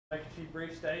Make a few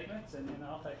brief statements, and then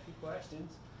I'll take a few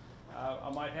questions. I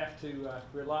might have to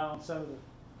rely on some of the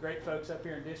great folks up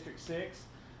here in District 6.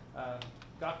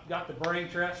 Got the Brain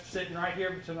Trust sitting right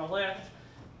here to my left,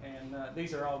 and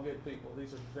these are all good people.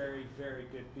 These are very, very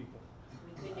good people.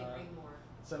 We couldn't agree more.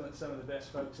 Some of the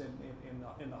best folks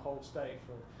in the whole state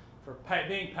for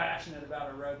being passionate about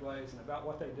our roadways and about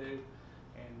what they do,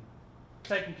 and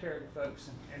taking care of the folks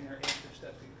and their interest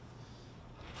up here.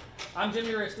 I'm Jimmy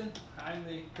Wriston. I'm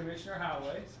the Commissioner of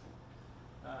Highways.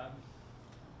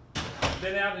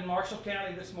 Been out in Marshall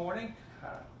County this morning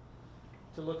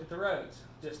to look at the roads,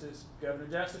 just as Governor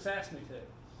Justice asked me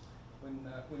to.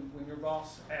 When your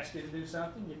boss asks you to do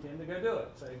something, you tend to go do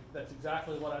it. So that's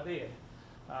exactly what I did.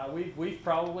 We've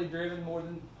probably driven more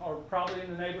than, or probably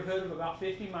in the neighborhood of about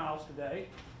 50 miles today.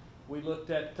 We looked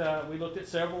at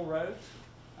several roads.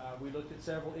 We looked at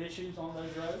several issues on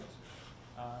those roads,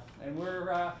 and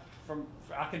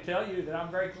I can tell you that I'm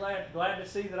very glad to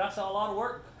see that I saw a lot of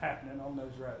work happening on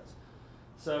those roads.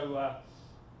 So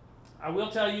I will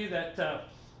tell you that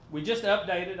we just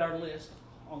updated our list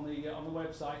on the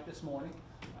website this morning.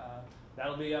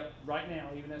 That'll be up right now,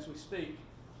 even as we speak.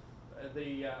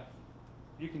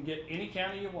 You can get any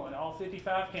county you want, all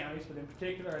 55 counties, but in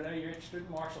particular, I know you're interested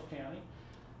in Marshall County.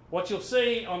 What you'll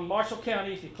see on Marshall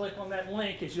County, if you click on that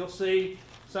link, is you'll see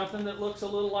something that looks a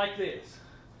little like this.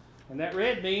 And that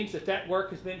red means that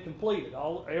work has been completed.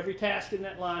 Every task in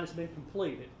that line has been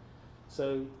completed.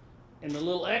 So, and the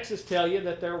little X's tell you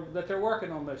that they're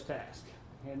working on those tasks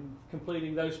and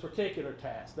completing those particular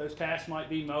tasks. Those tasks might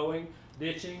be mowing,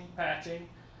 ditching, patching.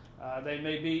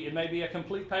 It may be a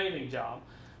complete paving job.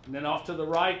 And then off to the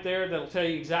right there, that'll tell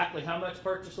you exactly how much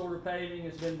purchase order paving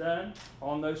has been done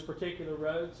on those particular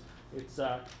roads.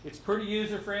 It's pretty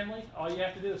user friendly. All you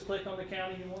have to do is click on the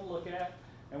county you want to look at,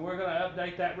 and we're going to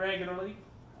update that regularly.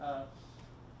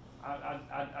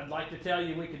 I'd like to tell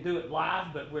you we could do it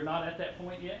live, but we're not at that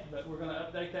point yet. But we're going to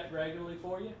update that regularly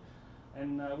for you,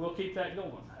 and we'll keep that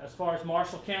going. As far as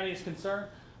Marshall County is concerned,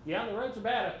 yeah, the roads are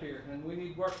bad up here, and we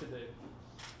need work to do.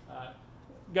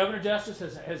 Governor Justice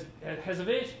has a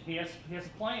vision. He has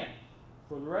a plan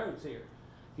for the roads here.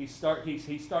 He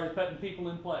started putting people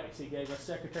in place. He gave us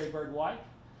Secretary Bird White,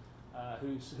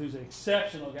 who's an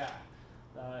exceptional guy.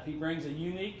 He brings a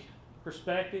unique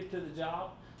perspective to the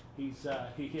job. He has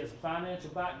a financial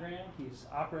background. He's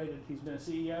been a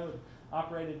CEO and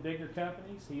operated bigger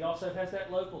companies. He also has that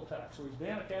local touch, where he's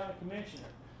been a county commissioner.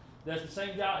 Does the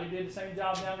same job. He did the same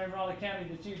job down there in Raleigh County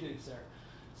that you do, sir.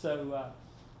 So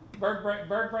Bird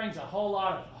brings a whole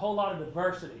lot of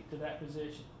diversity to that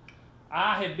position.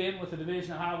 I have been with the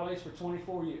Division of Highways for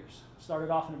 24 years. Started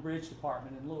off in the bridge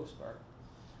department in Lewisburg.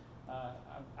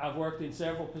 I've worked in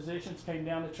several positions, came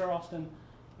down to Charleston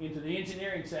into the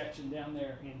engineering section down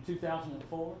there in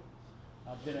 2004.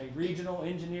 I've been a regional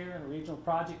engineer and a regional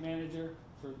project manager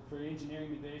for the engineering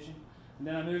division. And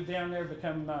then I moved down there to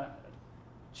become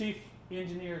chief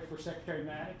engineer for Secretary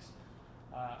Maddox.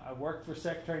 I worked for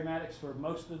Secretary Maddox for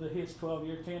most of his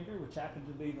 12-year tenure, which happened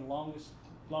to be the longest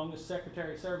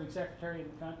serving secretary in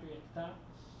the country at the time.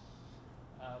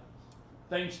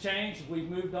 Things changed. We've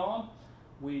moved on.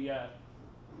 We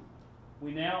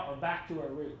now are back to our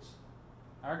roots.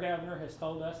 Our governor has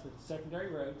told us that the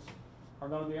secondary roads are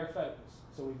going to be our focus.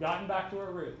 So we've gotten back to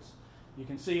our roots. You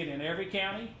can see it in every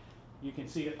county. You can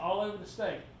see it all over the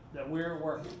state that we're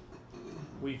working.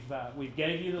 We've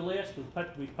gave you the list.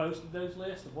 We've posted those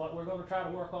lists of what we're going to try to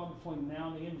work on between now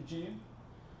and the end of June.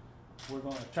 We're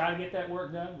going to try to get that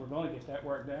work done. We're going to get that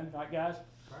work done, right, guys?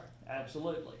 Right.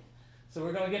 Absolutely. So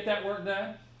we're going to get that work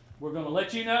done. We're going to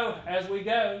let you know as we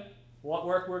go what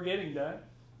work we're getting done.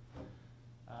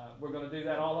 We're going to do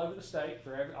that all over the state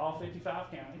for all 55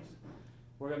 counties.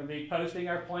 We're going to be posting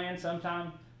our plan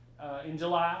sometime in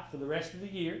July for the rest of the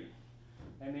year.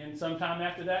 And then sometime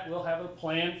after that, we'll have a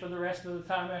plan for the rest of the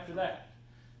time after that.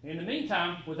 In the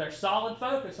meantime, with our solid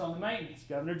focus on the maintenance,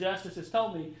 Governor Justice has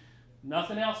told me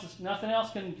nothing else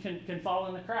can fall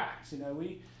in the cracks. You know,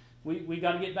 we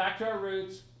got to get back to our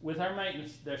roots with our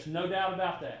maintenance. There's no doubt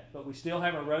about that. But we still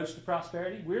have our roads to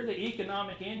prosperity. We're the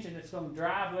economic engine that's going to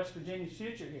drive West Virginia's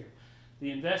future here.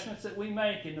 The investments that we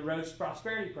make in the Roads to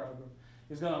Prosperity program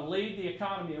is going to lead the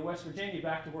economy of West Virginia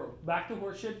back to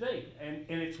where it should be, and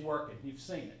it's working. You've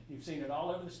seen it. You've seen it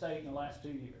all over the state in the last 2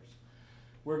 years.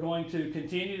 We're going to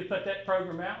continue to put that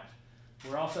program out.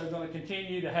 We're also going to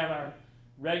continue to have our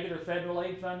regular federal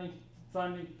aid funding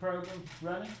program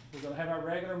running. We're going to have our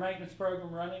regular maintenance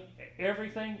program running.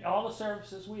 Everything, all the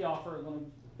services we offer are going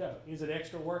to go. Is it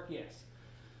extra work? Yes.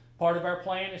 Part of our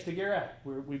plan is to gear up.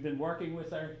 We've been working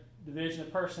with our Division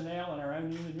of Personnel and our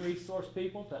own human resource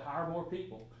people to hire more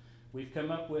people. We've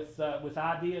come up with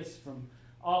ideas from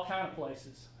all kind of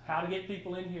places. How to get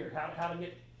people in here, how to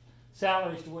get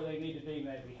salaries to where they need to be,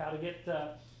 maybe how to get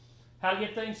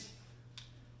things,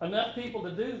 enough people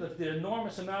to do the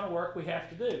enormous amount of work we have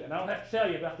to do. And I don't have to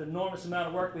tell you about the enormous amount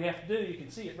of work we have to do. You can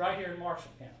see it right here in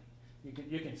Marshall County.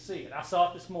 You can see it. I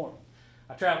saw it this morning.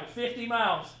 I traveled 50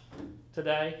 miles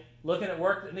today looking at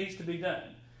work that needs to be done.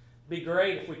 It'd be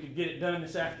great if we could get it done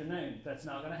this afternoon. That's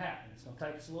not going to happen. It's going to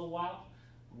take us a little while.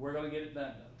 We're going to get it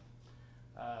done,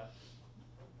 though.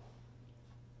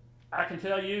 I can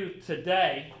tell you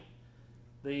today,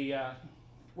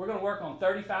 we're going to work on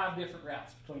 35 different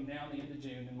routes between now and the end of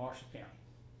June in Marshall County.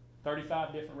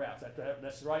 35 different routes.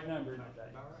 That's the right number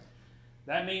today. All right.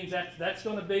 That means that's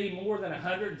going to be more than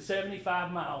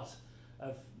 175 miles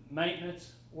of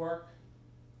maintenance work,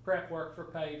 prep work for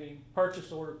paving,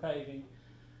 purchase order paving.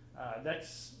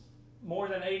 That's more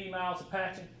than 80 miles of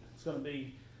patching. It's going to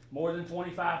be more than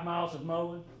 25 miles of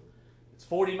mowing. It's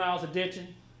 40 miles of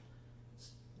ditching.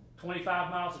 It's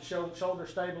 25 miles of shoulder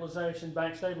stabilization,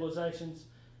 bank stabilizations,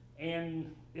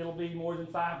 and it'll be more than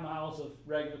 5 miles of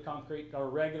regular concrete or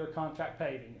regular contract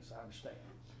paving, as I understand.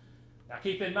 Now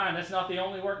keep in mind, that's not the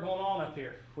only work going on up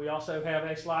here. We also have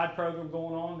a slide program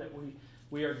going on that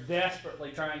we are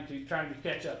desperately trying to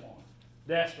catch up on.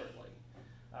 Desperately.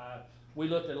 We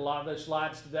looked at a lot of those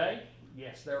slides today.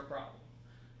 Yes, they're a problem.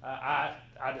 I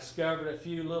discovered a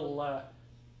few little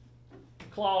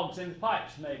clogs in the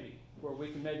pipes, maybe, where we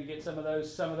can maybe get some of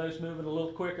those moving a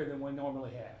little quicker than we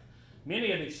normally have.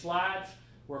 Many of these slides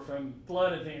were from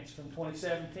flood events from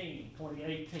 2017,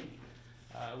 2018.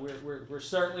 We're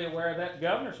certainly aware of that. The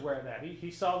governor's aware of that.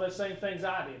 He saw those same things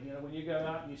I did. You know, when you go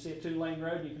out and you see a 2-lane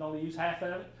road, you can only use half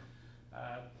of it.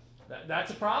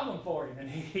 That's a problem for him, and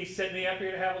he's sent me up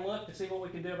here to have a look to see what we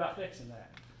can do about fixing that.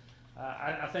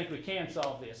 I think we can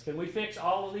solve this. Can we fix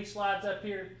all of these slides up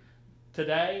here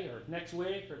today or next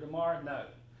week or tomorrow? No,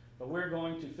 but we're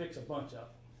going to fix a bunch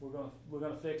of them. We're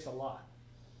going to fix a lot.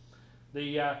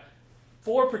 The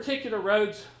 4 particular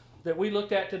roads that we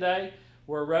looked at today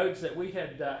were roads that we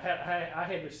I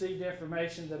had received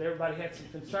information that everybody had some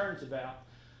concerns about.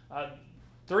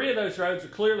 3 of those roads are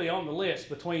clearly on the list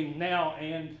between now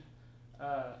and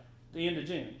the end of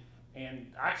June.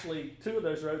 And actually, 2 of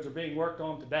those roads are being worked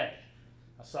on today.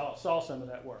 I saw some of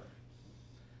that work.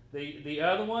 The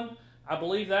other one, I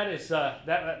believe that is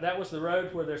that was the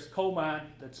road where there's a coal mine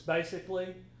that's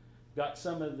basically got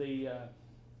some of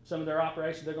their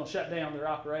operations. They're going to shut down their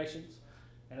operations,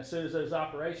 and as soon as those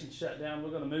operations shut down, we're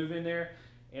going to move in there.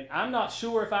 And I'm not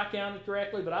sure if I counted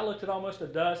correctly, but I looked at almost a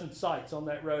dozen sites on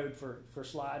that road for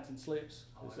slides and slips.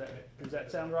 Does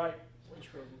that sound right?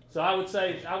 Which road? So I would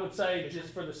say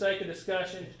just for the sake of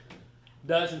discussion, a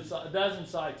dozen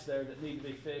sites there that need to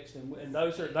be fixed, and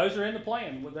those are in the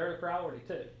plan. They're a priority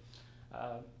too.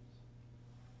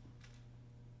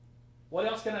 What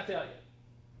else can I tell you?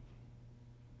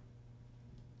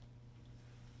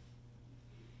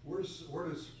 Where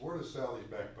does Sally's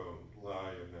backbone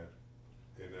lie in that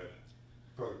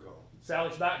protocol?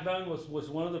 Sally's backbone was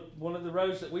one of the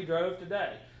roads that we drove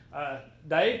today.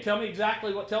 Dave, tell me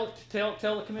exactly tell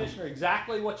the commissioner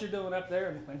exactly what you're doing up there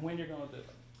and when you're going to do it.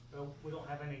 Well, we don't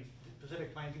have any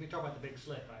specific plans. You can talk about the big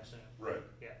slip, I assume. Right.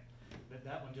 Yeah. But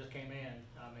that one just came in.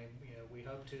 I mean, we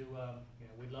hope to,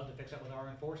 we'd love to fix that with our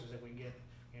own forces if we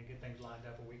can get things lined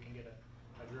up where we can get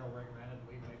a drill rig rented and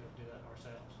we can able to do that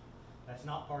ourselves. That's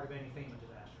not part of any FEMA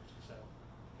disasters, so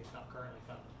it's not currently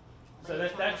funded. So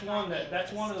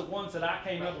that's one of the ones that I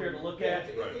came up here to look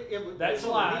at. Right. That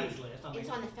slide. It's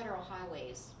on the federal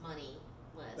highways money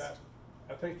list.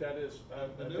 I think that is,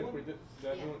 The I new think one? we did,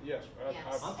 that Yeah. one, yes.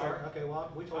 Yes. I'm sorry. Okay,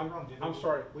 well, we told you wrong, didn't we? I'm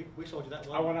sorry. We showed you that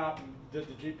one. I went out and did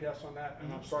the GPS on that,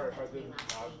 and I'm sorry if I Sent that to me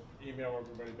didn't last week. email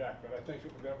everybody back, but I think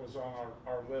that was on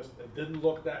our list. It didn't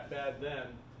look that bad then,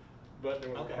 but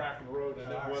there was a Okay. crack in the road,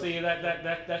 and it was. See,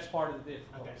 that's part of the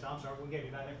difficulty. Okay, so I'm sorry, we gave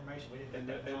you that information. We didn't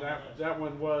get that. And that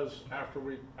one was after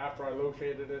I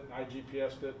located it and I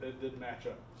GPS'd it, it did match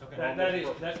up. Okay.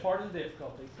 That's part of the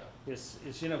difficulty. It's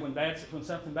when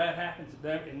something bad happens,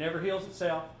 it never heals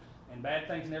itself, and bad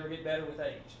things never get better with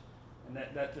age. And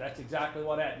that's exactly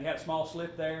what happened. You had a small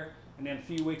slip there, and then a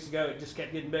few weeks ago it just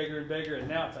kept getting bigger and bigger, and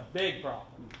now it's a big problem.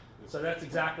 So that's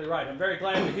exactly right. I'm very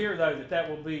glad to hear though that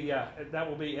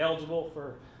will be eligible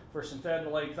for some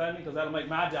federal aid funding, because that'll make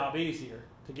my job easier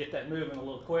to get that moving a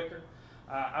little quicker.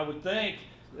 I would think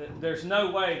that there's no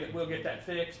way that we'll get that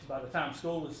fixed by the time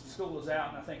school is out,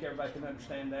 and I think everybody can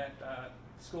understand that.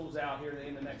 School's out here at the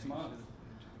end of next month.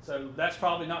 So that's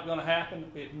probably not going to happen.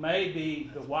 It may be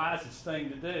the wisest thing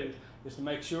to do is to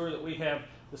make sure that we have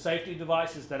the safety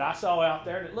devices that I saw out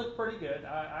there, and it looked pretty good.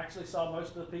 I actually saw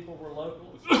most of the people were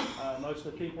locals. Most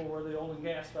of the people were the oil and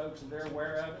gas folks, and they're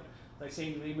aware of it. They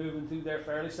seem to be moving through there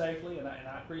fairly safely, and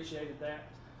I appreciated that.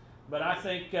 But I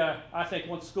think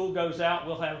once school goes out,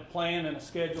 we'll have a plan and a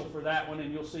schedule for that one,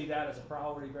 and you'll see that as a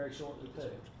priority very shortly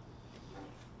too.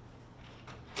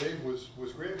 Dave, was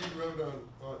Grandview Road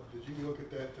on, did you look at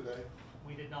that today?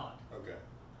 We did not. Okay.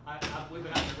 We've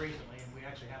been out there recently, and we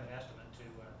actually have an estimate to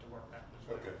work that as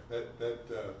well.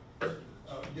 Okay,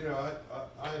 you know,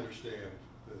 I understand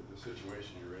the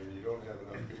situation you're in. You don't have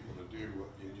enough people to do what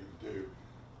you need to do.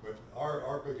 But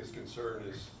our biggest concern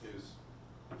is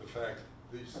the fact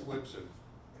these slips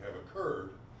have occurred,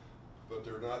 but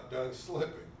they're not done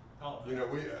slipping. Oh, You know,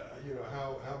 you know,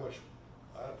 how much,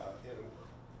 you know,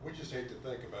 we just hate to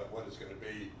think about what it's gonna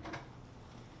be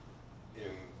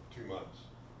in 2 months.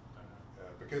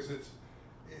 Because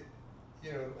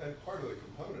you know, and part of the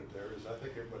component there is, I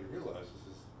think everybody realizes,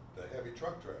 is the heavy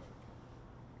truck traffic.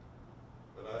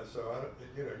 But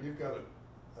you know, you've got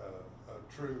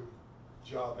a true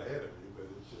job ahead of you, but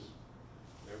it's just,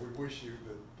 and we wish you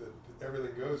that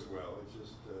everything goes well. It's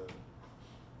just,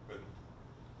 but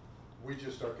we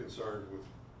just are concerned with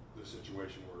the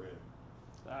situation we're in.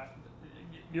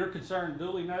 You're concerned,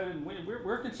 duly noted, and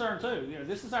we're concerned too. You know,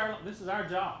 this is our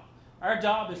job. Our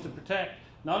job is to protect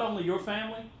not only your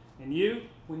family and you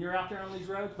when you're out there on these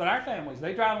roads, but our families.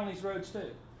 They drive on these roads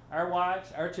too. Our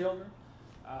wives, our children,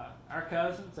 our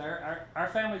cousins, our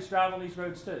families drive on these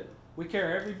roads too. We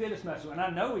care every bit as much, and I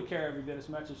know we care every bit as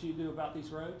much as you do about these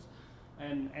roads,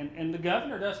 and the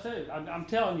governor does too. I'm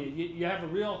telling you, you have a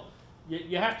real,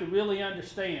 you have to really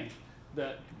understand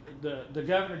the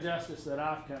governor justice that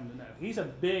I've come to know. He's a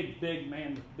big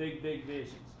man with big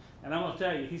visions, and I'm going to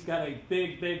tell you, he's got a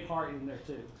big heart in there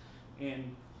too.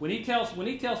 And when he tells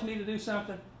me to do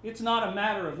something, it's not a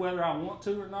matter of whether I want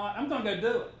to or not. I'm going to go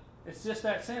do it. It's just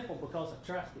that simple, because I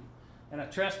trust him, and I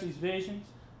trust his visions,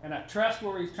 and I trust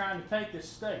where he's trying to take this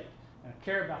state, and I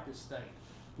care about this state.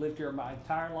 Lived here my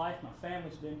entire life. My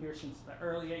family's been here since the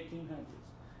early 1800s.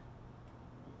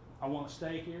 I want to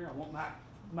stay here. I want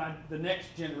the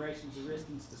next generations of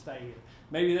Wristons to stay here.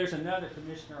 Maybe there's another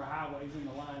commissioner of highways in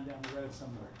the line down the road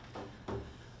somewhere.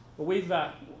 But we've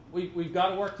got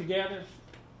to work together.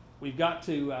 We've got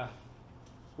to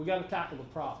tackle the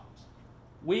problems.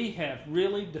 We have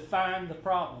really defined the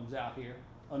problems out here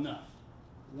enough.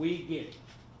 We get it.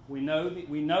 We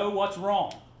know what's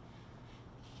wrong.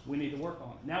 We need to work on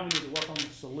it. Now we need to work on the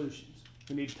solutions.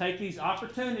 We need to take these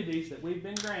opportunities that we've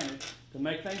been granted to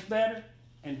make things better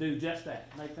and do just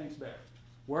that, make things better.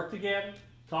 Work together,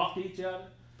 talk to each other.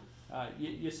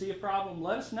 You see a problem,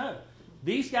 let us know.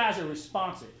 These guys are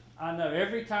responsive. I know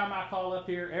every time I call up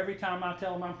here, every time I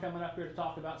tell them I'm coming up here to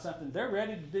talk about something, they're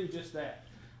ready to do just that.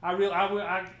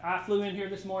 I flew in here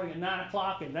this morning at 9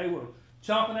 o'clock, and they were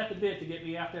chomping at the bit to get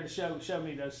me out there to show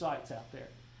me those sites out there.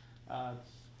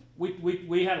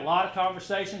 We had a lot of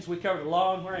conversations. We covered a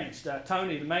long range.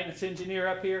 Tony, the maintenance engineer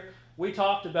up here, we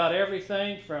talked about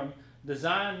everything from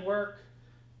design work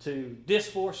to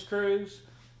disc force crews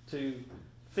to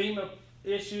FEMA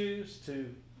issues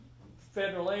to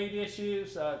federal aid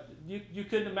issues. You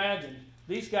couldn't imagine.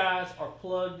 These guys are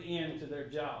plugged into their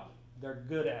job. They're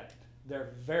good at it.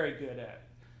 They're very good at it.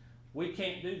 We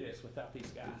can't do this without these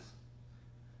guys.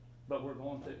 But we're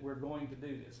going to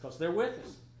do this because they're with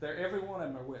us. Every one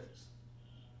of them are with us.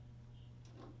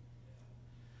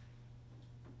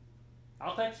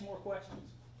 I'll take some more questions.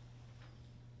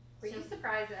 Were you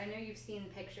surprised? I know you've seen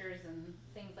pictures and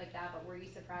things like that, but were you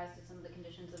surprised at some of the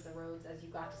conditions of the roads as you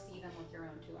got to see them with your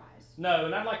own 2 eyes? No,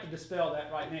 and I'd like to dispel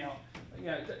that right now. You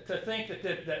know, to think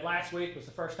that last week was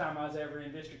the first time I was ever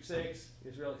in District 6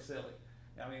 is really silly.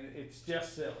 I mean, it's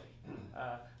just silly.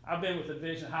 I've been with the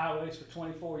Division of Highways for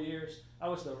 24 years. I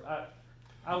was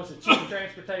the Chief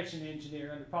Transportation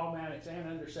Engineer under Paul Maddox and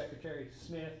under Secretary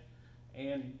Smith.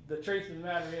 And the truth of the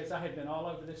matter is, I had been all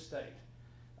over this state.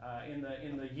 In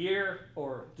the year,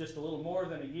 or just a little more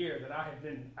than a year, that I have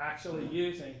been actually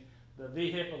using the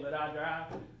vehicle that I drive,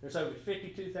 there's over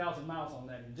 52,000 miles on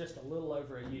that in just a little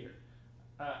over a year.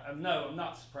 No, I'm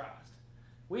not surprised.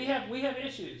 We have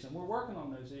issues, and we're working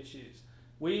on those issues.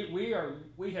 We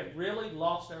have really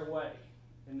lost our way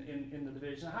in the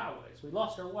Division of Highways. We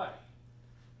lost our way.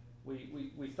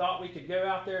 We thought we could go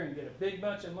out there and get a big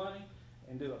bunch of money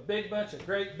and do a big bunch of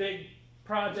great big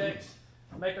projects,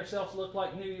 make ourselves look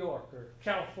like New York or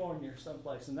California or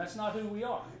someplace, and that's not who we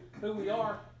are. Who we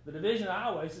are, the Division of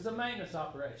Highways, is a maintenance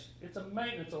operation. It's a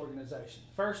maintenance organization,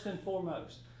 first and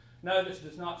foremost. No, this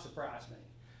does not surprise me.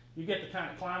 You get the kind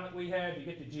of climate we have, you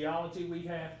get the geology we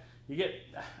have, You get,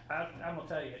 I'm gonna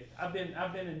tell you, I've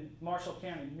been in Marshall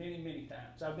County many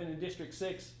times. I've been in District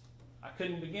 6. I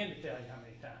couldn't begin to tell you how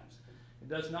many times.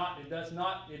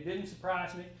 It didn't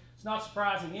surprise me. It's not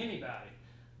surprising anybody.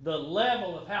 The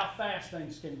level of how fast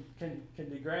things can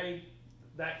degrade,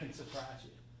 that can surprise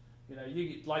you. You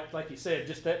know, like you said,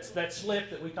 just that slip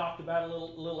that we talked about a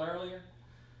little earlier.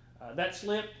 That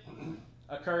slip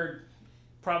occurred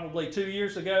probably 2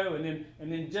 years ago, and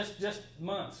then just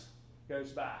months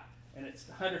goes by, and it's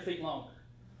 100 feet longer.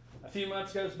 A few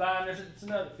months goes by, and it's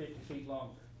another 50 feet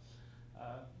longer.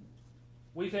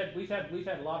 We've had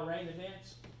a lot of rain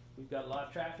events. We've got a lot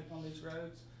of traffic on these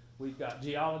roads. We've got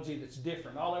geology that's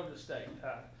different all over the state.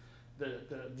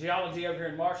 The geology over here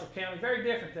in Marshall County, very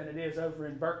different than it is over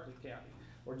in Berkeley County,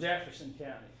 or Jefferson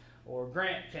County, or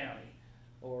Grant County,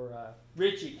 or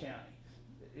Ritchie County.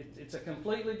 It's a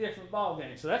completely different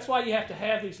ballgame. So that's why you have to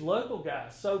have these local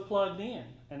guys so plugged in,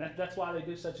 and that's why they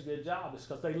do such a good job, is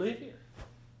because they live here.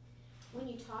 When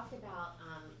you talked about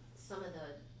some of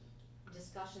the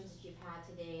discussions that you've had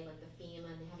today, like the FEMA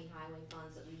and the heavy highway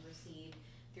funds that we've received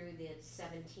through the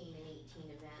 17 and 18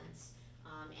 events,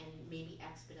 and maybe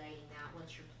expediting that,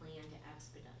 what's your plan to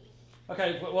expedite?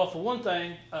 Okay, well, for one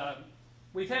thing,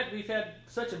 we've had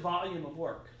such a volume of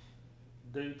work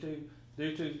due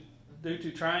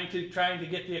to trying to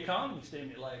get the economy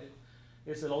stimulated,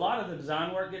 is that a lot of the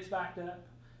design work gets backed up,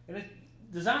 and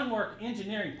design work,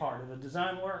 engineering part of the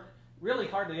design work, really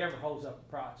hardly ever holds up a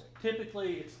project.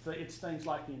 Typically, it's things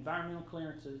like the environmental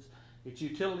clearances, it's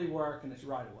utility work, and it's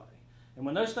right of way. And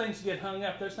when those things get hung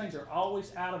up, those things are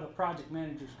always out of a project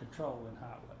manager's control in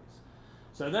highways.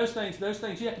 So those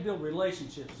things, you have to build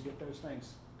relationships to get those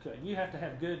things cut. You have to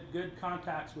have good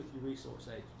contacts with your resource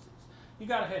agencies. You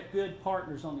got to have good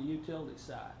partners on the utility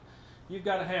side. You've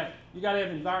got to have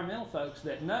environmental folks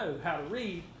that know how to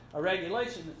read a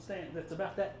regulation that's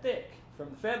about that thick from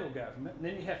the federal government. And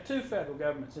then you have two federal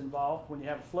governments involved when you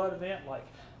have a flood event like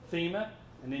FEMA,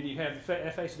 and then you have the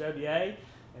FHWA,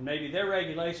 and maybe their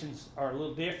regulations are a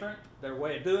little different. Their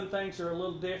way of doing things are a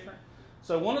little different.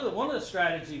 So one of the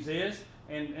strategies is,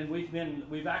 and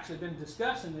we've actually been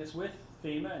discussing this with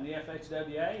FEMA and the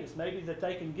FHWA, is maybe that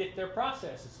they can get their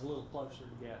processes a little closer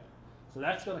together. So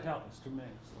that's going to help us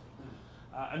tremendously.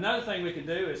 Another thing we can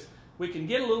do is we can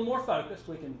get a little more focused.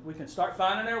 We can start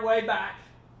finding our way back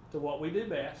to what we do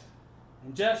best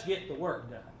and just get the work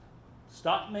done.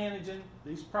 Stop managing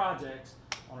these projects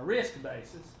on a risk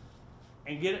basis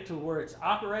and get it to where it's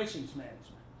operations management.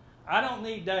 I don't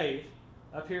need Dave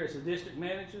up here as a district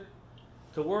manager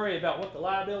to worry about what the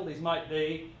liabilities might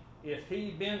be if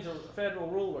he bends a federal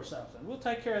rule or something. We'll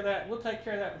take care of that. We'll take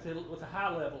care of that with a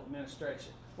high-level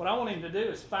administration. What I want him to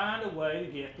do is find a way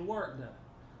to get the work done.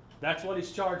 That's what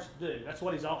he's charged to do. That's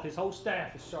what his whole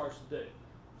staff is charged to do.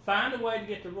 Find a way to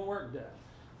get the work done.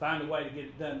 Find a way to get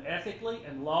it done ethically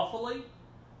and lawfully,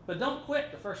 but don't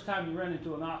quit the first time you run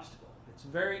into an obstacle. It's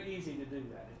very easy to do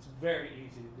that. It's very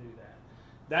easy to do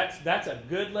that. That's a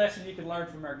good lesson you can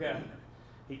learn from our governor.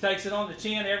 He takes it on the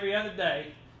chin every other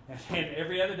day, and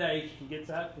every other day he gets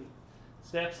up, he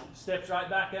steps right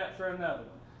back up for another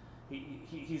one.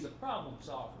 He's a problem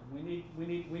solver. We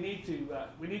need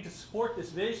to support this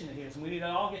vision of his, and we need to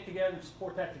all get together and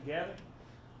support that together,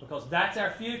 because that's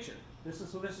our future. This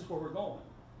is where we're going.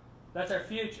 That's our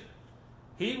future.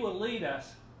 He will lead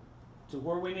us to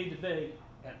where we need to be,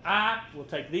 and I will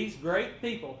take these great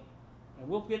people, and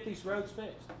we'll get these roads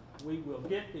fixed. We will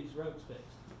get these roads fixed.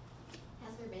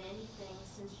 Has there been anything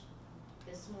since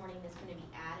this morning that's going to be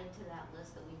added to that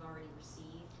list that we've already received?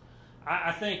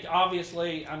 I think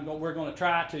obviously we're going to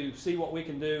try to see what we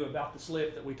can do about the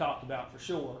slip that we talked about for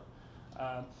sure.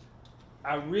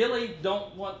 I really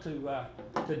don't want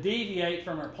to deviate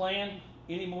from our plan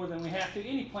any more than we have to.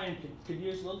 Any plan could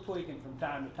use a little tweaking from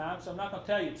time to time, so I'm not going to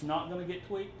tell you it's not going to get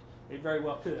tweaked. It very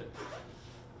well could.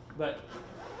 But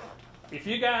if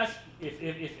you guys,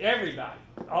 if everybody,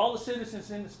 all the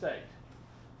citizens in the state,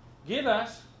 give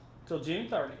us till June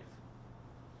 30th,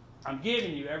 I'm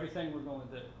giving you everything we're going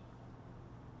to do.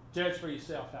 Judge for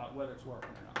yourself out whether it's working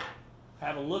or not.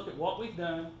 Have a look at what we've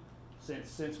done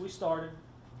since we started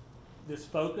this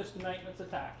focused maintenance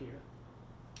attack here.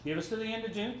 Give us to the end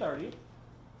of June 30th.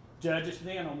 Judge us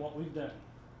then on what we've done.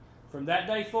 From that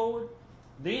day forward,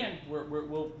 then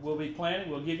we'll be planning.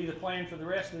 We'll give you the plan for the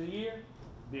rest of the year.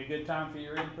 Be a good time for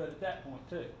your input at that point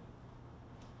too.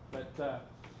 But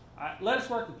let us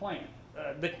work the plan.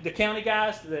 The county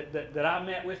guys that I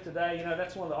met with today, you know,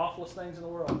 that's one of the awfulest things in the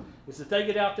world, is that they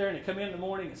get out there and they come in the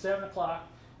morning at 7 o'clock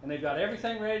and they've got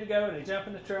everything ready to go, and they jump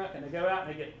in the truck and they go out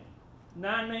and they get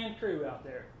 9-man crew out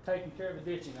there taking care of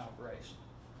the ditching operation.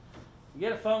 You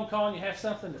get a phone call and you have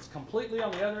something that's completely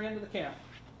on the other end of the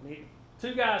county.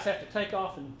 Two guys have to take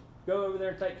off and go over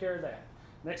there and take care of that.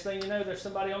 Next thing you know, there's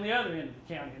somebody on the other end of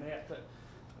the county, and they have to,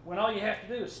 when all you have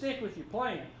to do is stick with your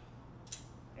plan,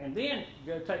 and then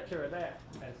go take care of that.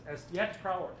 As you have to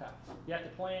prioritize. You have to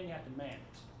plan, you have to manage.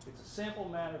 It's a simple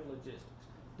matter of logistics.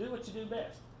 Do what you do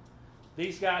best.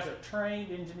 These guys are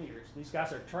trained engineers. These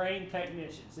guys are trained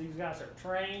technicians. These guys are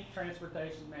trained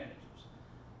transportation managers.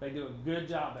 They do a good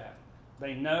job at it.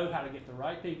 They know how to get the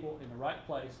right people in the right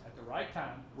place at the right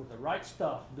time with the right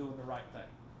stuff doing the right thing.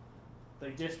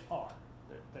 They just are.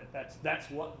 That's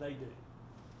what they do.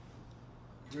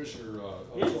 Commissioner,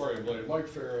 Yes. I'm sorry I'm late. Mike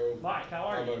Farrow. Mike, how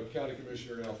are I'm you? a county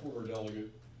commissioner now, former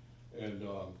delegate, and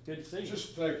Good to see you.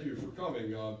 just thank you for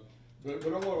coming. But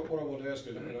what I want to ask,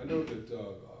 and I know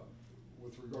that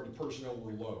with regard to personnel,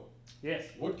 we're low. Yes.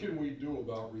 What can we do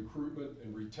about recruitment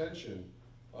and retention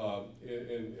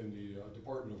in the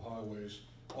Department of Highways?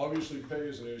 Obviously, pay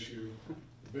is an issue,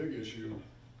 a big issue,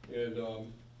 and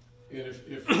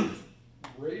if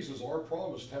raises are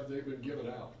promised, have they been given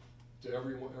out to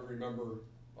every member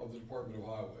of the Department of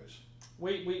Highways?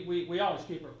 We always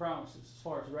keep our promises as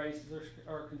far as raises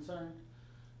are concerned,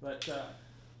 but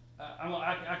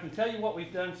I can tell you what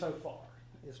we've done so far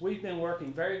is we've been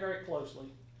working very, very closely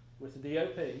with the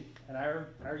DOP and our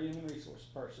human resource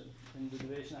person in the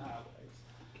Division of Highways.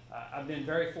 I've been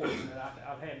very fortunate.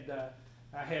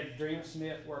 I had Dream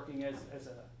Smith working as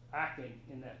acting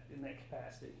in that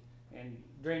capacity, and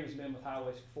Dream has been with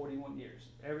Highways for 41 years.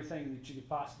 Everything that you could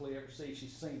possibly ever see,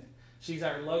 she's seen it. She's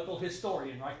our local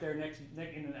historian right there in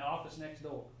the office next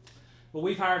door. But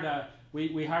we've hired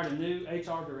we hired a new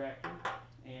HR director,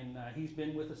 and he's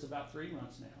been with us about 3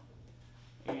 months now.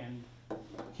 And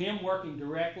him working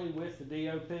directly with the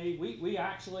DOP, we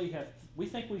actually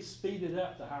think we speeded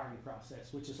up the hiring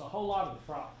process, which is a whole lot of the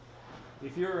problem.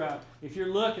 If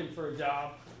you're looking for a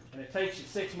job and it takes you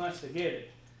 6 months to get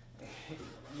it,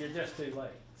 you're just too late.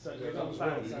 So Yeah, you're that going was to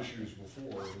one find of the something. issues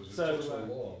before, was it So, took so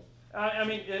long. I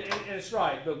mean, it's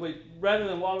right, but rather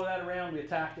than wallow that around, we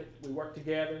attacked it. We worked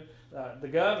together. The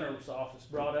governor's office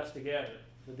brought us together,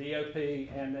 the DOP,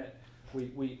 and that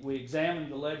we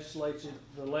examined the legislature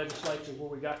where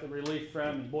we got the relief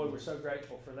from, and boy, we're so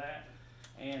grateful for that.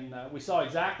 And we saw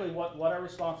exactly what our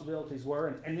responsibilities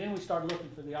were, and then we started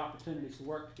looking for the opportunities to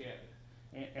work together.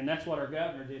 And that's what our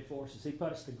governor did for us, is he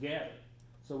put us together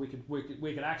so we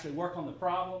could actually work on the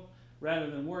problem rather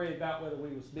than worry about whether we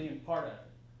was being part of it.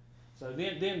 So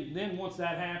then once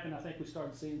that happened, I think we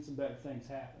started seeing some better things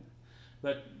happen.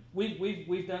 But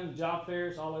we've done job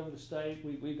fairs all over the state.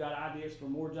 We've got ideas for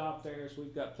more job fairs.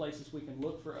 We've got places we can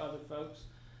look for other folks.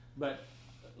 But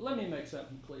let me make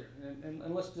something clear, and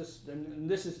let's just, and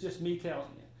this is just me telling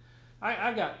you.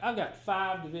 I've got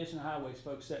 5 Division of Highways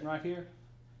folks sitting right here.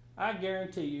 I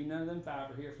guarantee you none of them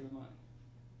 5 are here for the money.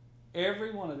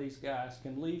 Every one of these guys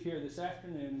can leave here this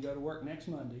afternoon and go to work next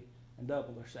Monday and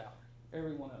double their salary.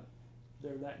 Every one of them.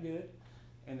 They're that good,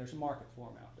 and there's a market for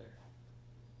them out there.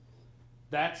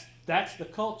 That's the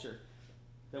culture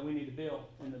that we need to build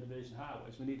in the Division of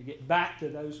Highways. We need to get back to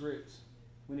those roots.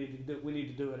 We need to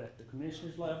do it at the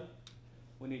commissioner's level.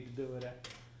 We need to do it at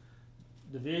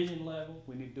the division level.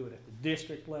 We need to do it at the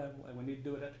district level, and we need to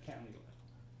do it at the county level.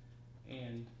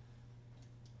 And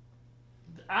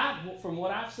from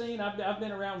what I've seen, I've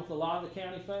been around with a lot of the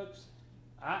county folks.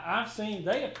 I've seen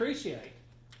they appreciate,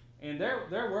 and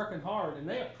they're working hard, and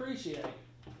they appreciate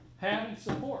having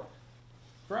support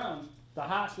from the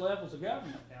highest levels of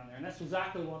government down there, and that's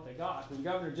exactly what they got. When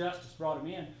Governor Justice brought them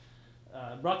in,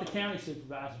 brought the county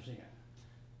supervisors in,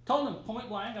 told them point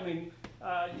blank. I mean,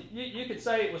 you could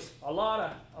say it was a lot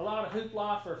of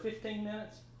hoopla for 15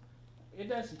 minutes. It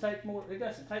doesn't take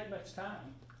much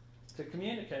time to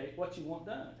communicate what you want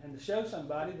done and to show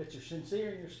somebody that you're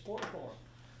sincere in your support for them.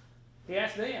 He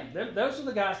asked them. Those are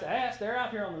the guys to ask. They're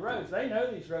out here on the roads. They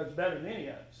know these roads better than any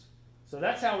of us. So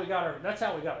that's how we got our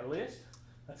list.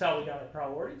 That's how we got our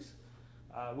priorities.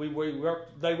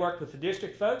 They worked with the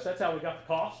district folks. That's how we got the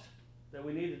cost that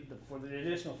we needed for the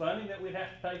additional funding that we'd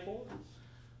have to pay for.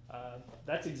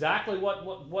 That's exactly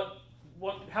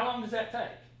how long does that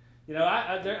take? You know,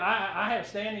 I have a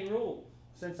standing rule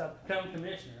since I've become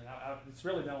commissioner, and it's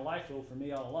really been a life rule for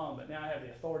me all along, but now I have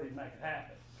the authority to make it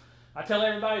happen. I tell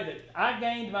everybody that I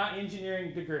gained my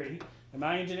engineering degree and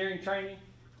my engineering training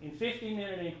in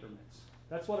 50-minute increments.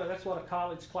 That's what a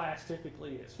college class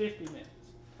typically is, 50 minutes.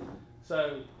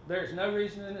 So there's no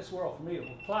reason in this world for me to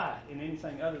apply in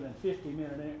anything other than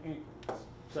 50-minute increments.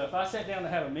 So if I sat down to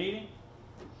have a meeting,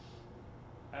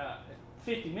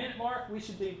 50-minute mark, we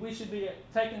should be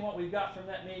taking what we've got from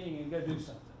that meeting and go do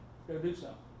something. Go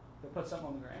put something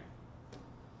on the ground.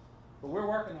 But we're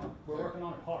working on it. We're working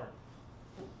on it hard.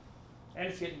 And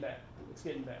it's getting better. It's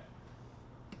getting better.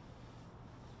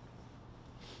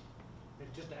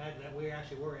 And just to add to that, we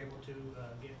actually were able to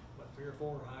get, 3 or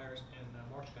 4 hires, and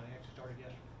Marshall County actually started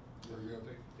yesterday. There you go.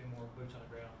 A few more boots on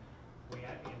the ground.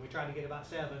 We tried to get about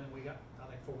 7, and we got, I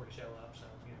think, 4 to show up, so,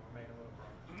 we're making a little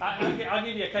progress. I'll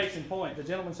give you a case in point. The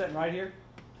gentleman sitting right here,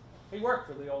 he worked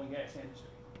for the oil and gas industry.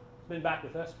 He's been back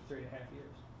with us for 3.5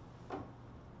 years. Did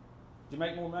you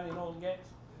make more money in oil and gas?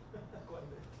 Quite a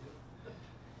bit, yeah.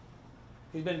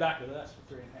 He's been back with us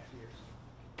for 3.5 years.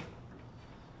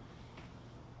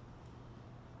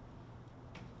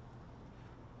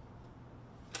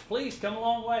 Please come a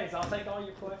long ways. I'll take all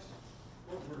your questions.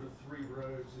 What were the 3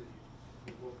 roads that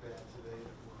you looked at today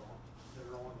that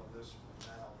are on the list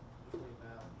now, between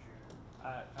now and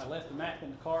June? I left the map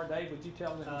in the car. Dave, would you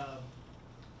tell them?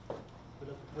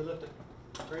 We looked at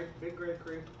Big Grave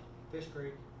Creek, Fish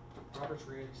Creek, Roberts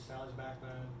Ridge, Sally's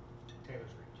Backbone,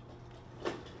 Taylor's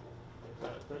Ridge.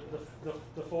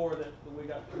 The 4 that we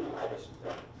got communications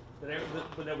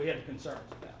that we had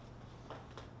concerns about.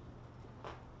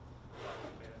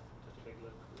 That's a big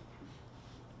look.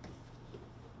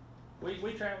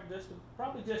 We traveled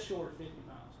probably just short of 50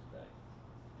 miles today.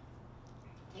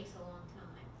 Takes a long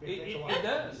time. It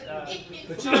does. It's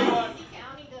But you know what? Easy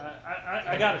County to-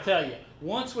 I got to tell you,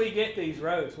 once we get these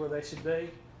roads where they should be,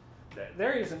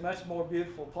 there isn't much more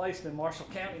beautiful place than Marshall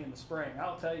County in the spring.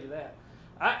 I'll tell you that.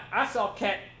 I saw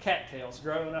cattails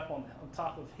growing up on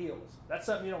top of hills. That's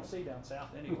something you don't see down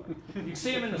south anyway. You can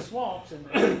see them in the swamps and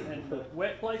the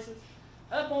wet places.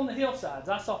 Up on the hillsides,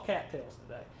 I saw cattails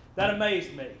today. That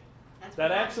amazed me. That's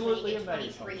That why absolutely when you get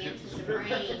amazed me. 23 inches of rain.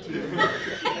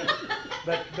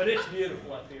 But it's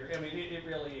beautiful up here. I mean, it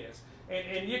really is.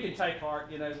 And you can take heart.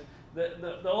 The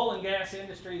oil and gas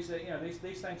industries. That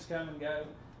these things come and go.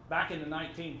 Back in the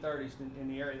 1930s, in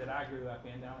the area that I grew up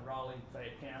in, down in Raleigh,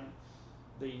 Fayette County,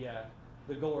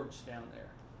 the gorge down there,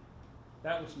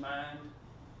 that was mined,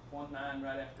 one mine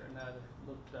right after another.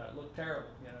 Looked terrible.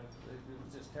 It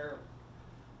was just terrible.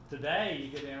 Today,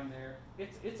 you go down there,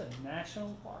 it's a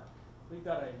national park. We've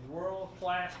got a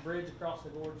world-class bridge across the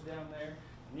gorge down there,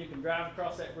 and you can drive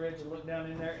across that bridge and look down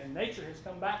in there, and nature has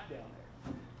come back down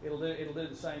there. It'll do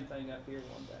the same thing up here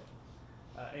one day.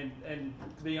 And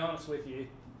to be honest with you,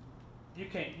 you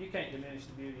can't diminish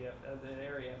the beauty of the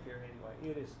area up here anyway.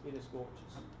 It is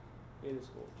gorgeous. It is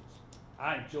gorgeous.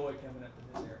 I enjoy coming up to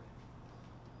this area.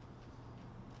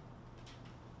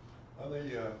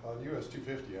 On US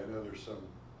 250, I know there's some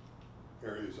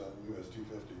areas on US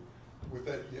 250. With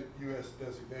that US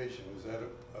designation, does that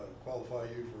qualify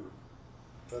you for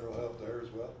federal help there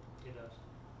as well? It does.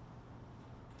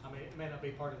 I mean, it may not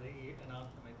be part of the,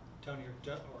 Tony or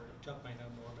Chuck may know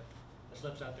more, but the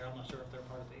slips out there, I'm not sure if they're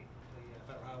part of the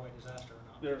federal highway disaster or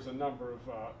not. There's a number of,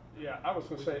 I was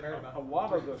going to say, compared about a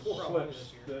lot of the 3 or 4 already slips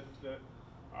this year. that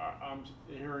I'm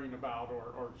hearing about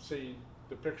or seeing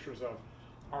the pictures of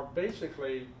are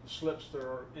basically slips that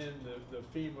are in the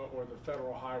FEMA or the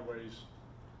federal highways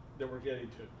that we're getting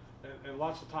to. And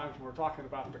lots of times when we're talking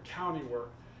about the county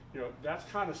work, that's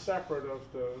kind of separate of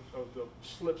the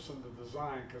slips in the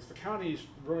design, because the county's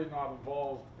really not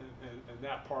involved in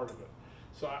that part of it.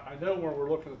 So I know when we're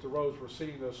looking at the roads, we're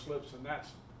seeing those slips, and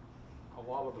that's a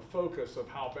lot of the focus of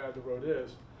how bad the road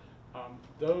is.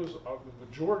 Those are the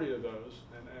majority of those,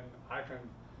 and I can,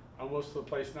 almost to the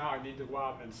place now, I need to go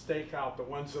out and stake out the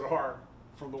ones that are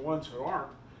from the ones who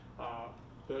aren't.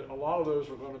 But a lot of those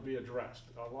are going to be addressed.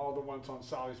 A lot of the ones on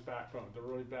Sally's Backbone, the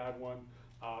really bad one.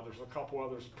 There's a couple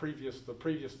others the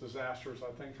previous disasters.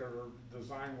 I think their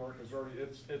design work is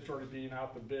it's already being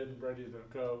out the bid and ready to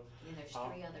go. And there's 3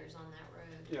 others on that road.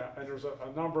 Yeah, and there's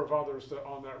a number of others that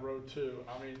on that road too.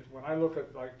 I mean, when I look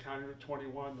at like County Route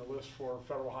 21, the list for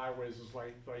federal highways is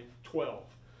like 12.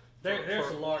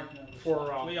 There's a large number.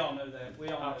 We all know that. We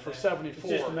all know for that.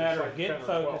 74, It's just a matter it's like of getting 10 or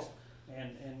 12. focused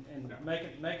and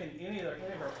making any of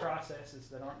our processes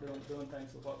that aren't doing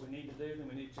things with what we need to do, then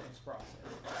we need to change the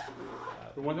process.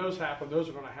 But when those happen, those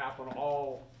are going to happen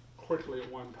all quickly at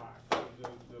one time.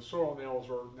 The soil nails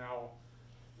are now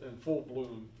in full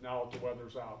bloom now that the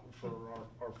weather's out for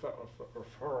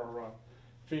our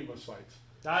FEMA sites.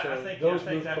 I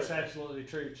think that's absolutely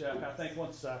true, Chuck. I think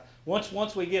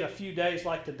once we get a few days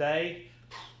like today,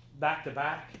 back to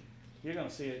back, you're going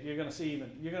to see it. You're going to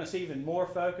see even more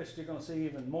focused. You're going to see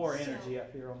even more energy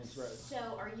up here on these roads.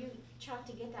 So are you, Chuck,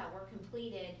 to get that work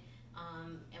completed,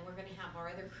 and we're going to have our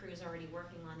other crews already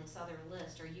working on this other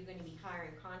list, are you going to be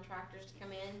hiring contractors to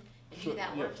come in and do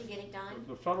that work to get it done?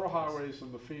 The federal highways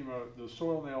and the FEMA, the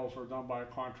soil nails are done by a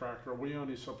contractor. We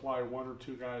only supply 1 or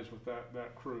 2 guys with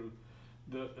that crew.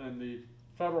 And the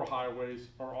federal highways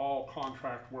are all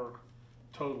contract work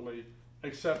totally,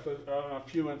 except a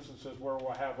few instances where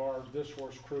we'll have our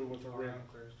discourse crew with the Our rig own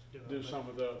crews do some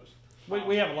of those.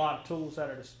 We have a lot of tools at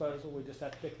our disposal, we just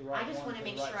have to pick the right I just one wanna for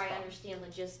the make right sure I spot. understand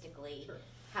logistically Sure.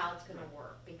 how it's gonna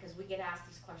work, because we get asked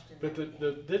these questions But every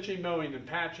the day. ditching, mowing, and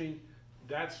patching,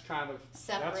 that's kind of, that's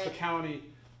the Separate. county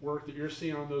work that you're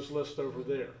seeing on those lists over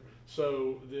there.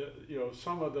 So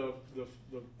some of the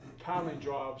piling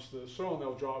jobs, the soil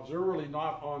nail jobs, they're really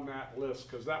not on that list,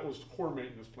 because that was core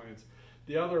maintenance plans.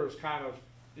 The other is kind of,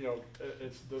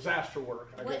 it's disaster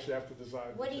work, I What- guess you have to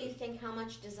decide. What do which you is. think, how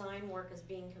much design work is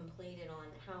being completed on,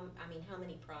 how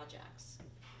many projects?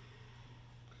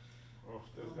 Oh, Oh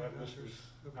my that gosh, list there's is,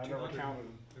 over I never 200. counted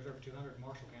them. There's over 200 in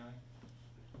Marshall County.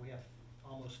 We have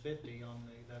almost 50 on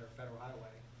that are federal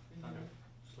highway under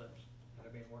slips that are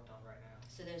being worked on right now.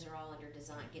 So those are all under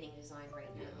design, getting designed right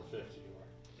now? Yeah.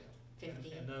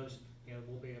 50. And those,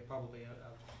 will be probably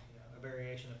a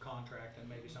variation of contract and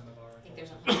maybe some of our. I think there's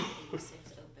enforcement.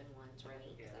 186 open ones, right?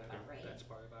 Is Yeah, that about right? that's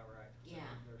probably about right. So Yeah.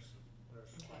 There's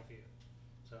quite a Okay. few.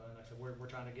 So, and like I said, we're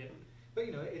trying to get, but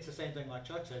it's the same thing like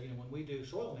Chuck said, when we do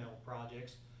soil nail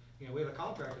projects, we have a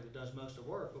contractor that does most of the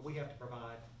work, but we have to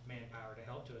provide manpower to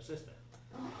help to assist them.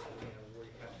 So, we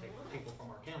have to take people from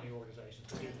our county organizations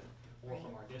to do that, or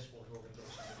from our district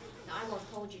organizations to do that. Now, I won't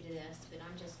hold you to this, but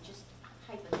I'm just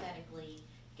hypothetically,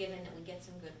 given that we get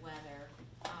some good weather,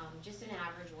 just an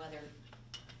average weather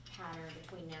pattern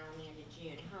between now and the end of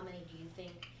June, how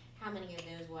many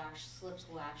of those slips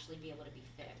will actually be able to be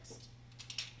fixed?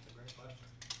 That's a great question.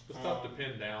 It's tough to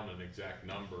pin down an exact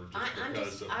number I'm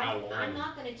because of how long. I'm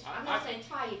not gonna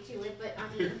tie you to it, but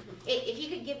I mean, if you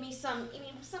could give me some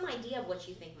idea of what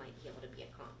you think might be able to be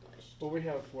accomplished. Well, we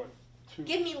have, what, two?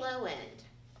 Give me low end.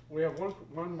 We have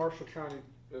one Marshall County,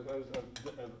 we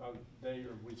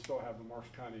still have the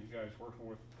Marshall County guys working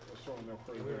with the soil nail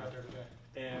crew. We were out there today.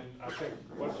 And I think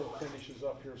once it finishes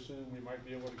up here soon, we might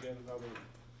be able to get another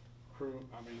crew.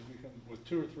 I mean, we can, with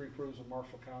 2 or 3 crews in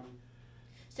Marshall County.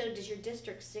 So does your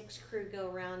District 6 crew go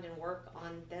around and work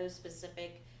on those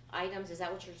specific items? Is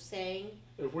that what you're saying?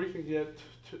 If we can get,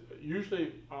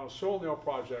 usually soil nail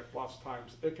project, lots of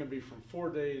times, it can be from 4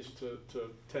 days to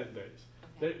 10 days.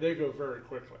 Okay. They go very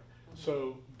quickly.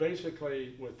 So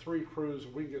basically, with 3 crews,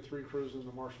 if we can get 3 crews in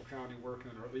the Marshall County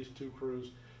working, or at least 2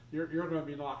 crews, you're gonna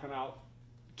be knocking out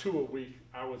 2 a week,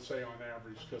 I would say on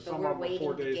average, because But some we're of them are 4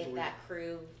 waiting to days a get week. that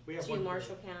crew We have to one crew.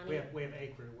 Marshall County? We have a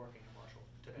crew working in Marshall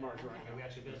today. Marshall, right And now. we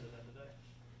actually visited them today.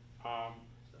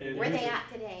 And Where they usually-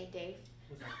 at today, Dave?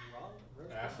 Was that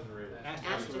Rose? Aston Ridge.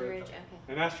 Aston Ridge, okay.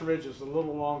 And Astor Ridge is a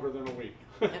little longer than a week.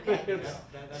 Okay. It's-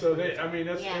 That's So pretty they, I mean,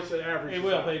 Yeah. it's an average. It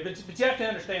will be, but you have to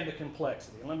understand the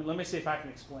complexity. Let me see if I can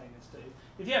explain this to you.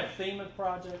 If you have a FEMA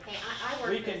project, Hey, I work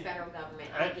We for the can- federal government,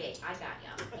 I- I got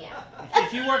you, yeah.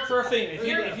 if you work for a FEMA, if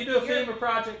you do a You're- FEMA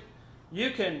project,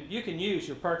 you can use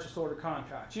your purchase order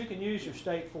contracts. You can use your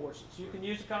state forces. You can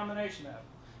use a combination of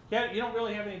them. You don't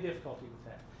really have any difficulty with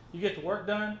that. You get the work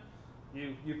done.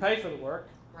 You pay for the work.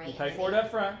 Right, You pay I for it see.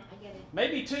 up front. I get it.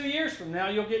 Maybe 2 years from now,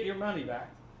 you'll get your money back.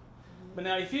 But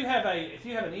now, if you have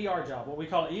an ER job, what we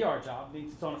call an ER job,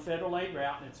 means it's on a federal aid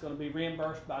route and it's going to be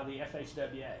reimbursed by the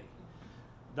FHWA.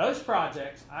 Those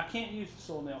projects, I can't use the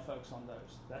soil nail folks on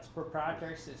those. That's a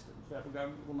proprietary system. The federal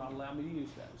government will not allow me to use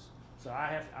those. So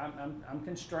I'm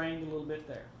constrained a little bit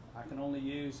there. I can only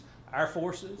use our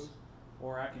forces,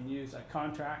 or I can use a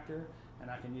contractor, and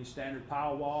I can use standard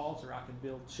pile walls, or I can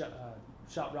build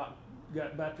shot rock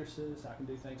gut buttresses. I can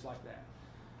do things like that.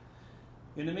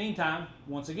 In the meantime,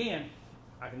 once again,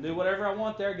 I can do whatever I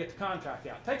want there, get the contract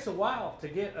out. It takes a while to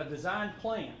get a design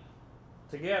plan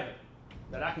together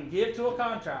that I can give to a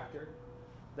contractor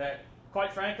that,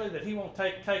 quite frankly, that he won't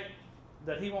take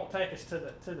us to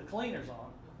the cleaners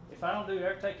on if I don't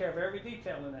take care of every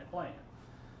detail in that plan.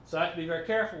 So I have to be very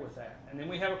careful with that. And then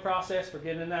we have a process for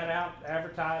getting that out,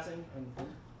 advertising, and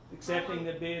accepting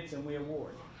the bids, and we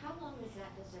award. How long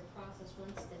does their process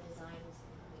once the design is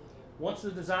completed? Once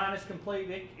the design is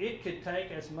complete, it could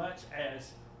take as much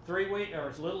as 3 weeks, or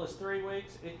as little as 3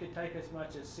 weeks. It could take as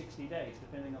much as 60 days,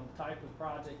 depending on the type of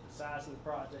project, the size of the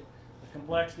project, the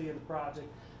complexity of the project.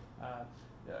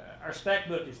 Our spec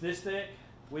book is this thick.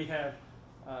 We have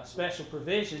special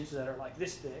provisions that are like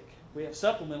this thick. We have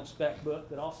supplemental spec book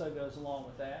that also goes along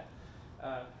with that.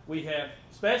 We have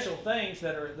special things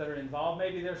that are involved.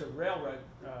 Maybe there's a railroad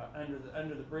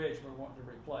under the bridge we're wanting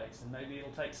to replace, and maybe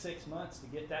it'll take 6 months to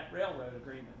get that railroad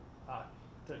agreement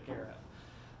took care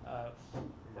of.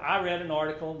 I read an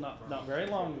article not very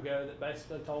long ago that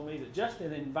basically told me that just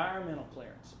an environmental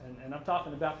clearance, and I'm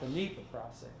talking about the NEPA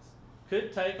process,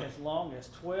 could take as long as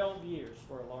 12 years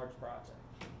for a large project.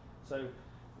 So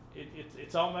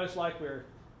it's almost like we're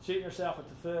shooting ourselves at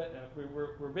the foot.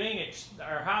 We're being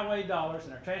our highway dollars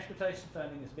and our transportation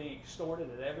funding is being extorted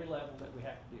at every level that we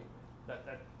have to deal with.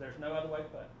 There's no other way to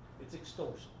put it. It's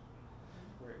extortion.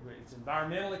 It's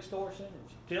environmental extortion,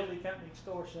 it's utility company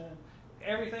extortion,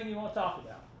 everything you want to talk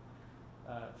about,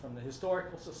 from the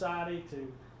historical society to.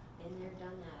 Been there,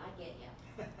 done that. I get you.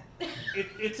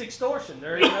 It's extortion.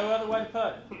 There is no other way to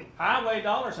put it. Highway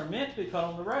dollars are meant to be put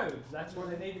on the roads. That's where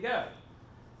they need to go.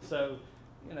 So,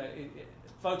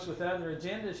 folks with other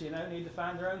agendas, need to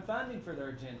find their own funding for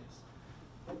their agendas.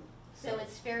 So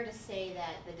it's fair to say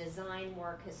that the design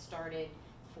work has started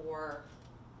for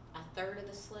a third of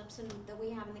the slips that we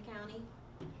have in the county?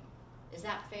 Is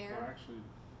that fair? Well,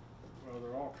 actually,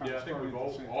 they're all kind Yeah, of I think starting we've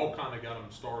at the same all time. kind of got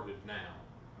them started now,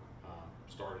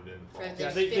 started in the For fall. the- Yeah,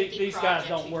 There's 50 these guys projects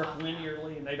don't you work talked about.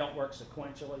 linearly and they don't work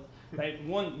sequentially.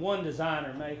 One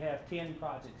designer may have 10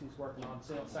 projects he's working on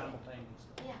simultaneously.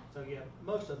 Yeah. So yeah,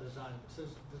 most of the design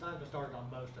been started on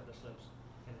most of the slips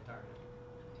in the entire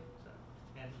district. So,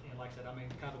 and like I said, I mean,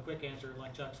 kind of a quick answer,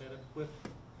 like Chuck said, with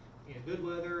good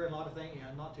weather and a lot of things,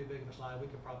 not too big of a slide, we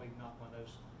could probably knock one of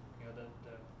those, the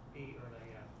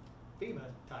FEMA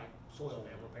type soil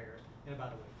dam repairs in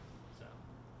about a week. So.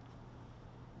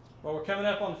 Well, we're coming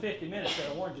up on the 50 minutes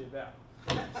that I warned you about.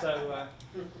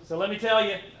 So let me tell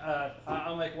you,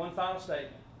 I'll make one final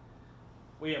statement.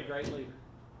 We have great leaders.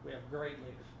 We have great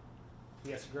leaders.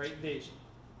 He has a great vision.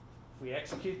 If we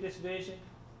execute this vision,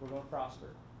 we're going to prosper.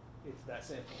 It's that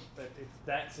simple. It's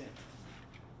that simple.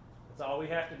 That's all we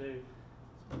have to do.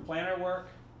 Plan our work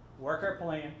our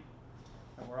plan,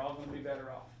 and we're all going to be better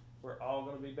off. We're all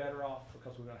going to be better off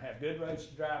because we're going to have good roads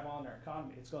to drive on. Our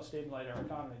economy, it's going to stimulate our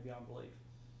economy beyond belief.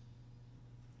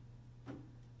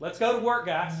 Let's go to work,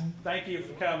 guys. Thank you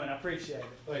for coming. I appreciate it.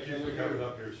 Thank you for coming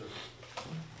up here,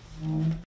 sir.